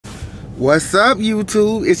What's up,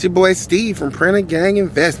 YouTube? It's your boy Steve from Printer Gang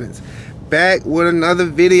Investments, back with another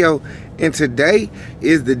video. And today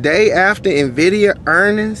is the day after NVDA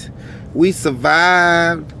earnings. We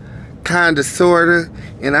survived, kinda, sorta,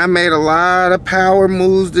 and I made a lot of power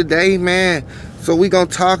moves today, man. So we gonna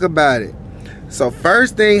talk about it. So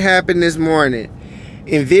first thing happened this morning.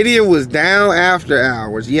 NVIDIA was down after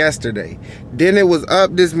hours yesterday. Then it was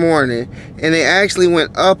up this morning, and it actually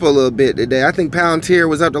went up a little bit today. I think Palantir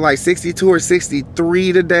was up to like 62 or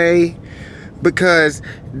 63 today because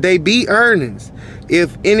they beat earnings.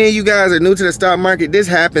 If any of you guys are new to the stock market, this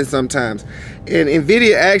happens sometimes. And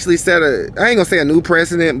NVIDIA actually set I ain't gonna say a new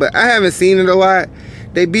precedent, but I haven't seen it a lot.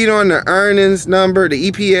 They beat on the earnings number,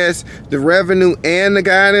 the EPS, the revenue, and the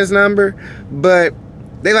guidance number, but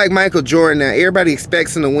they like Michael Jordan now. Everybody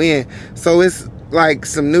expects him to win. So it's like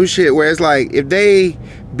some new shit where it's like if they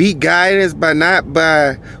beat guidance by not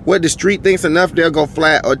by what the street thinks enough, they'll go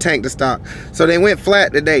flat or tank the stock. So they went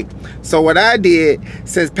flat today. So what I did,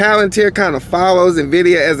 since Palantir kind of follows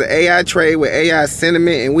NVIDIA as an AI trade with AI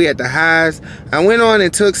sentiment and we at the highs, I went on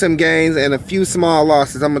and took some gains and a few small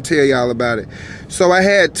losses. I'm gonna tell y'all about it. So I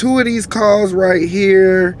had two of these calls right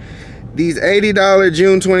here, these $80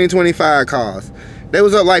 June 2025 calls. They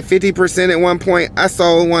was up like 50% at one point. I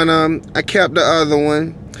sold one of them. I kept the other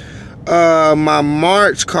one. My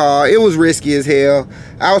March call, it was risky as hell.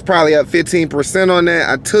 I was probably up 15% on that.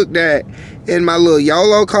 I took that. In my little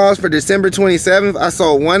YOLO calls for December 27th, I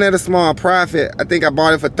sold one at a small profit. I think I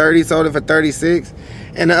bought it for 30, sold it for 36.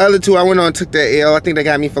 And the other two, I went on and took that L. I think they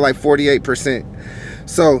got me for like 48%.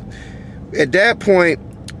 So at that point,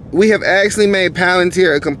 we have actually made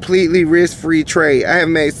Palantir a completely risk-free trade. I have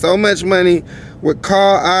made so much money with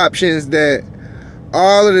call options that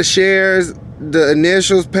all of the shares, the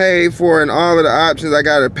initials paid for, and all of the options I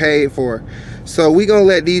gotta pay for. So we gonna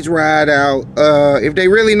let these ride out. If they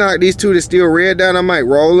really knock these two to steel red down, I might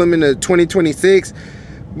roll them into 2026.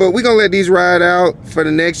 But we gonna let these ride out for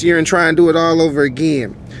the next year and try and do it all over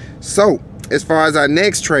again. So as far as our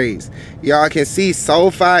next trades, y'all can see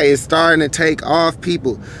SoFi is starting to take off,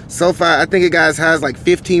 people. SoFi, I think it got as high as like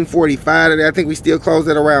 15.45 today. I think we still closed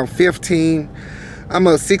at around 15. I'm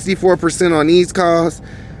up 64% on these calls.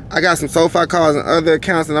 I got some SoFi calls and other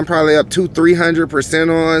accounts and I'm probably up 200-300%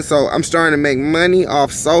 on. So I'm starting to make money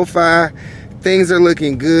off SoFi. Things are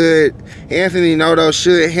looking good. Anthony Noto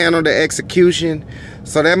should handle the execution.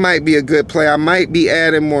 So that might be a good play. I might be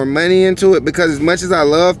adding more money into it because as much as I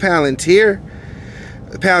love Palantir,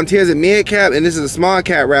 Palantir is a mid cap and this is a small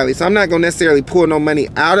cap rally. So I'm not going to necessarily pull no money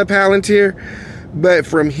out of Palantir. But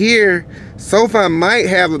from here, SoFi might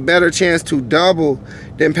have a better chance to double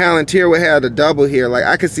than Palantir would have to double here. Like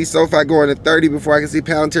I could see SoFi going to 30 before I can see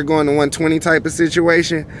Palantir going to 120 type of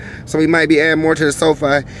situation. So we might be adding more to the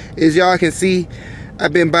SoFi. As y'all can see,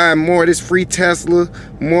 I've been buying more of this free Tesla,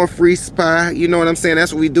 more free SPY. You know what I'm saying?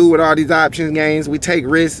 That's what we do with all these options gains. We take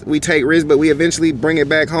risks, but we eventually bring it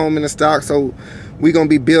back home in the stock. So we're going to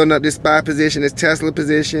be building up this SPY position, this Tesla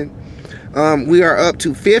position. We are up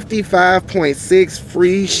to 55.6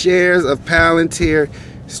 free shares of Palantir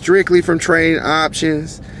strictly from trading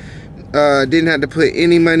options. Didn't have to put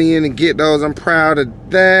any money in to get those. I'm proud of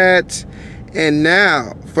that. And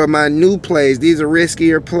now for my new plays, these are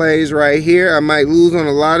riskier plays right here. I might lose on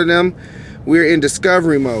a lot of them. We're in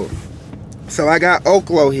discovery mode. So I got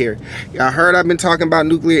Oklo here. Y'all heard I've been talking about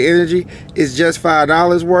nuclear energy. It's just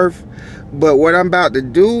 $5 worth. But what I'm about to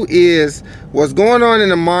do is what's going on in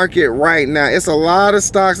the market right now. It's a lot of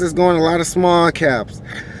stocks that's going, a lot of small caps.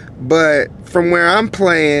 But from where I'm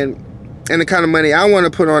playing and the kind of money I want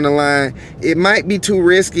to put on the line, it might be too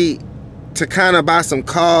risky to kind of buy some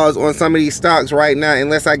calls on some of these stocks right now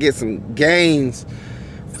unless I get some gains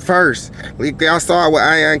first. Like y'all saw with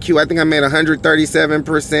IonQ, I think I made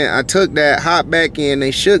 137%. I took that, hopped back in,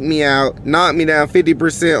 they shook me out, knocked me down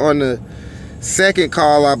 50% on the second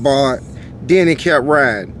call I bought. Then it kept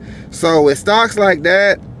riding. So with stocks like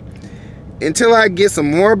that, until I get some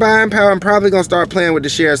more buying power, I'm probably gonna start playing with the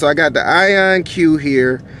shares. So I got the IonQ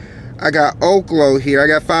here, I got Oklo here, I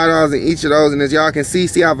got $5 in each of those, and as y'all can see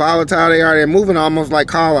how volatile they are. They're moving almost like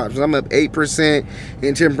call options. I'm up 8%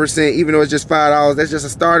 and 10%, even though it's just $5. That's just a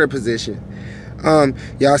starter position.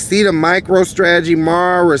 Y'all see the MicroStrategy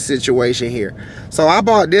Mara situation here. So I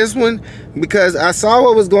bought this one because I saw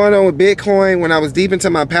what was going on with Bitcoin when I was deep into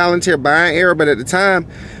my Palantir buying era, but at the time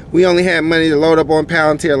we only had money to load up on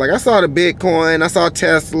Palantir. Like I saw the Bitcoin, I saw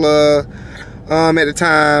Tesla at the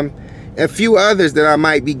time, a few others that I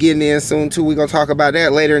might be getting in soon too. We're gonna talk about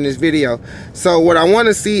that later in this video. So what I want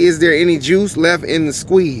to see, is there any juice left in the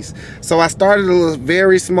squeeze? So I started a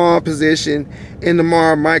very small position in the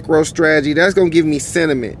MAR micro strategy. That's gonna give me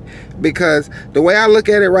sentiment, because the way I look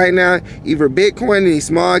at it right now, either Bitcoin and these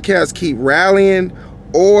small caps keep rallying,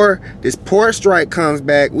 or this port strike comes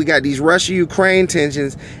back. We got these Russia-Ukraine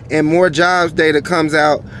tensions, and more jobs data comes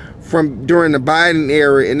out from during the Biden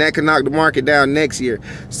era, and that could knock the market down next year.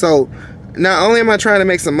 So not only am I trying to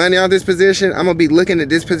make some money on this position, I'm gonna be looking at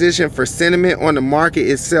this position for sentiment on the market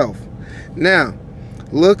itself. Now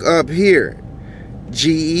look up here,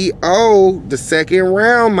 GEO, the second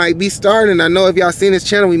round might be starting. I know if y'all seen this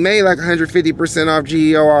channel, we made like 150% off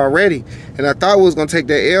GEO already, and I thought we was gonna take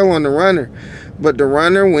that L on the runner, but the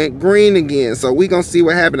runner went green again. So we gonna see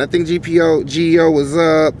what happened. I think GEO was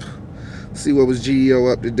up. Let's see, what was GEO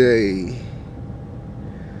up today?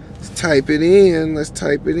 Let's type it in. Let's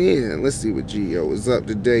type it in. Let's see what GEO was up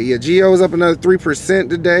today. Yeah, GEO was up another 3%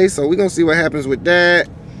 today. So we're gonna see what happens with that.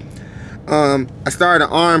 I started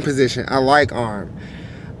an ARM position. I like ARM.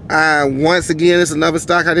 Once again, it's another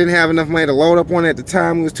stock I didn't have enough money to load up on at the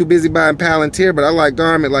time. We was too busy buying Palantir, but I liked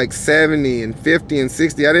ARM at like 70 and 50 and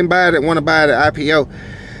 60. I didn't want to buy it at IPO,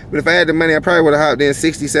 but if I had the money, I probably would have hopped in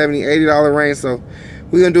 60, 70, $80 range. So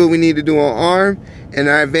we're going to do what we need to do on ARM. And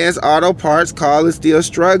our advanced auto parts call is still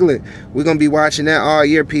struggling. We're going to be watching that all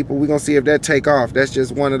year, people. We're going to see if that take off. That's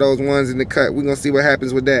just one of those ones in the cut. We're going to see what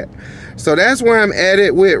happens with that. So that's where I'm at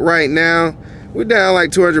it with right now. We're down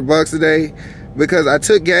like 200 bucks today because I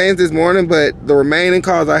took gains this morning, but the remaining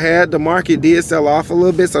calls I had, the market did sell off a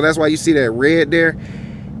little bit. So that's why you see that red there.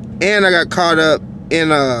 And I got caught up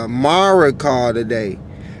in a Mara call today.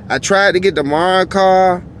 I tried to get the Mara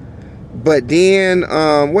call, but then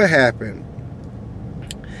what happened?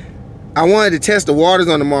 I wanted to test the waters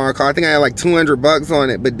on the Mara call. I think I had like 200 bucks on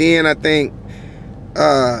it, but then I think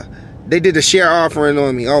they did the share offering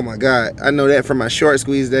on me. Oh my God, I know that from my short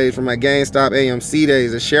squeeze days, from my GameStop AMC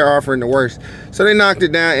days, the share offering the worst. So they knocked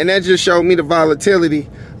it down, and that just showed me the volatility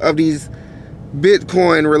of these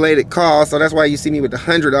Bitcoin related calls. So that's why you see me with the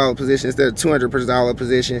 $100 position instead of $200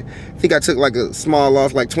 position. I think I took like a small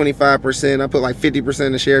loss, like 25%. I put like 50%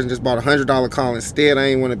 of the shares and just bought a $100 call instead. I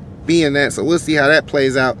ain't want to be in that, so we'll see how that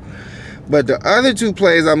plays out. But the other two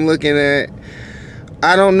plays I'm looking at,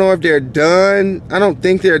 I don't know if they're done. I don't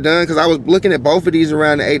think they're done, because I was looking at both of these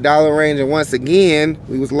around the $8 range, and once again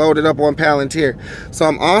we was loaded up on Palantir. So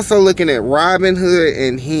I'm also looking at Robinhood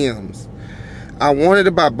and HIMS. I wanted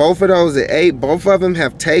to buy both of those at 8. Both of them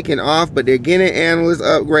have taken off, but they're getting analyst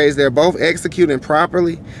upgrades. They're both executing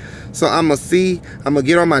properly. So I'm going to see, I'm going to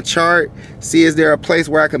get on my chart, see is there a place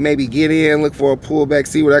where I could maybe get in, look for a pullback,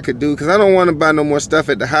 see what I could do. Because I don't want to buy no more stuff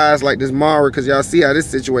at the highs like this Mara, because y'all see how this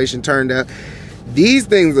situation turned out. These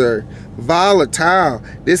things are volatile.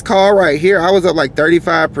 This call right here, I was up like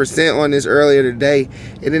 35% on this earlier today.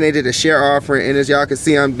 And then they did a share offering, and as y'all can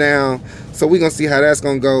see, I'm down. So we're going to see how that's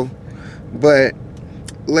going to go. But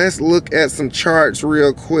let's look at some charts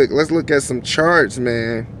real quick. Let's look at some charts,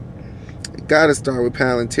 man. Gotta start with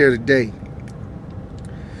Palantir today.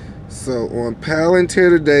 So on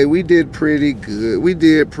Palantir today, we did pretty good. We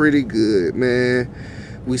did pretty good, man.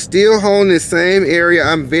 We still hold this same area.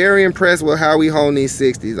 I'm very impressed with how we hold these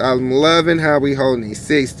 60s. I'm loving how we hold these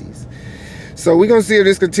 60s. So we're gonna see if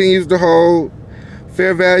this continues to hold.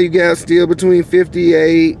 Fair value gap still between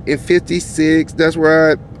 58 and 56. That's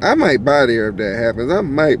where I might buy there if that happens. I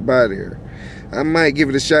might buy there. I might give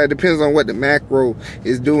it a shot. It depends on what the macro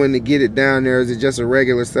is doing to get it down there. Is it just a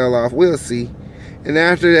regular sell-off? We'll see. And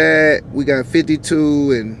after that, we got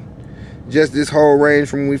 52 and just this whole range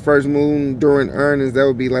from when we first moved during earnings. That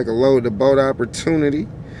would be like a load to boat opportunity.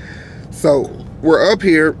 So we're up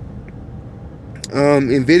here.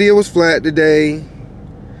 NVDA was flat today.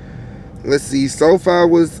 Let's see, SoFi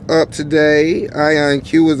was up today.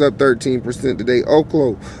 IonQ was up 13% today.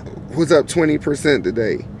 Oklo was up 20%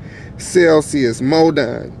 today. Celsius,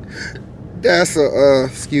 Moonin, that's a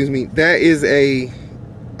that is a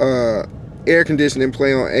air conditioning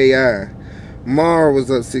play on AI. MAR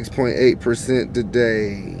was up 6.8%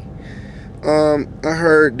 today. I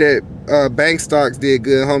heard that bank stocks did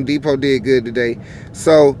good. Home Depot did good today.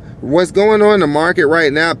 So what's going on in the market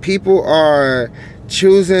right now, people are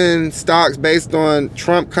choosing stocks based on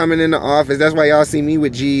Trump coming into office. That's why y'all see me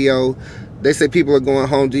with GEO. They say people are going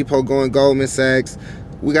Home Depot, going Goldman Sachs.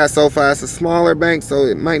 We got SoFi. It's a smaller bank, so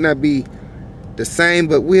it might not be the same,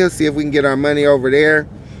 but we'll see if we can get our money over there.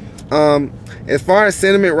 As far as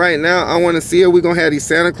sentiment right now, I want to see if we're going to have these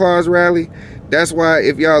Santa Claus rally. That's why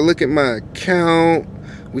if y'all look at my account,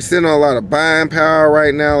 We sitting on a lot of buying power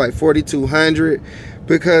right now, like 4,200,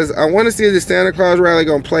 because I want to see if the Santa Claus rally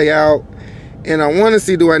gonna play out, and I want to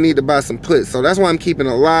see, do I need to buy some puts? So that's why I'm keeping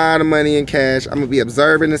a lot of money in cash. I'm gonna be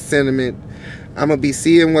observing the sentiment. I'm gonna be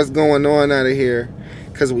seeing what's going on out of here,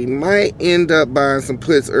 because we might end up buying some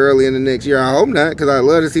puts early in the next year. I hope not, because I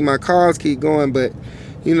love to see my cars keep going. But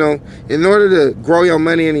you know, in order to grow your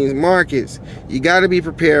money in these markets, you got to be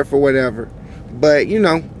prepared for whatever. But you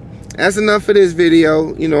know, that's enough for this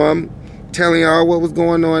video. You know, I'm telling y'all what was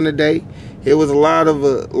going on today. It was a lot of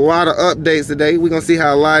updates today. We're gonna see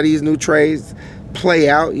how a lot of these new trades play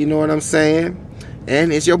out. You know what I'm saying?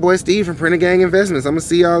 And it's your boy Steve from Printer Gang Investments. I'm gonna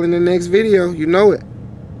see y'all in the next video. You know it.